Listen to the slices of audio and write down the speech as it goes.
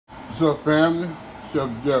What's up, family? Chef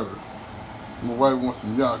Jerry. My wife wants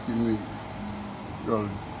some yaki meat. Gotta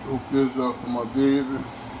hook this up for my baby.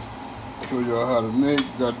 Show y'all how to make.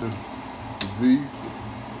 Got the beef.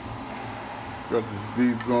 Got this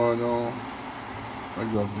beef going on. I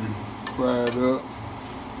got to fry it up.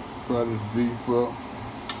 Fry this beef up.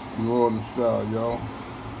 New Orleans style, y'all.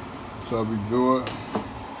 That's how we do it.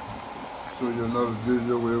 Show you another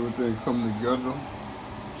video where everything come together.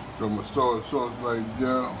 Got my soy sauce right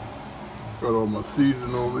there. Got all my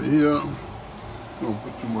seasoning over here. Don't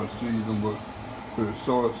put too much seasoning, but the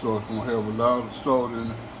soy sauce gonna have a lot of salt in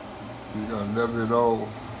it. You gotta level it off.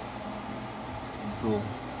 So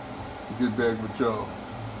get back with y'all.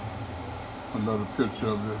 Another picture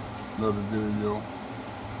of it, another video.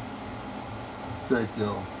 Thank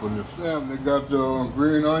y'all for this. They got the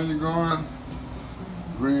green onion going.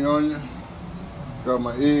 Green onion. Got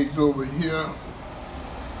my eggs over here.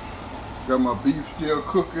 Got my beef still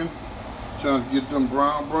cooking. Trying to get them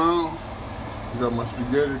brown. Got my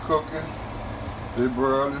spaghetti cooking. They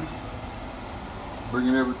boiling.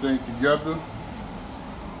 Bringing everything together.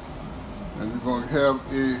 And we're going to have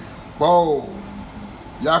a bowl.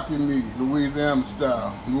 Yaki meat, Louisiana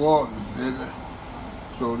style. New Orleans, baby.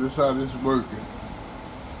 So this is how this is working.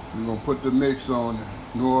 We're going to put the mix on it.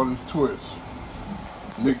 New Orleans twist.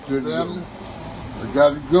 Mix it up. I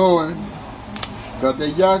got it going. Got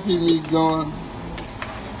that yaki meat going.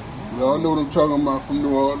 Y'all know what I'm talking about from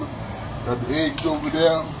New Orleans. Got the eggs over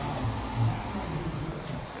there.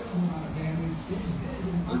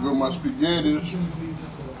 There go my spaghettis.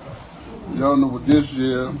 Y'all know what this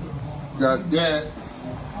is. Got that.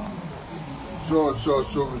 Soy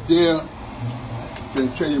sauce over there.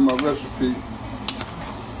 Can't tell you my recipe.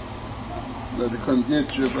 Let it come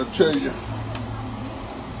get you if I tell you.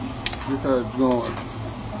 Look how it's going.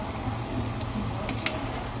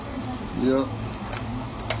 Yep.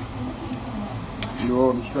 New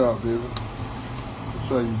Orleans style, baby. That's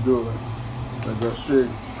how you do it. Like I said,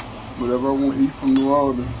 whatever I want to eat from New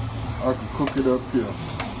Orleans, I can cook it up here.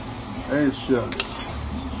 And sell it.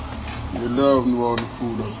 They love New Orleans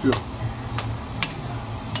food up here.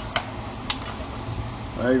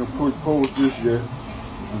 I ain't gonna post this yet.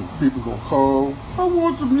 And people gonna call, I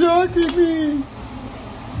want some yaki meat.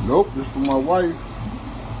 Nope, this for my wife.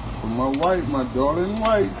 For my wife, my darling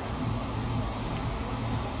wife.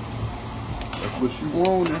 That's what she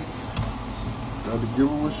wanted. Gotta give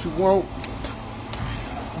her what she want.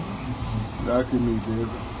 Yaki meat, baby.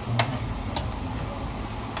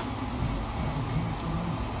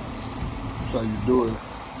 That's how you do it.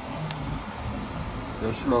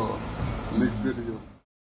 That's love. Next video.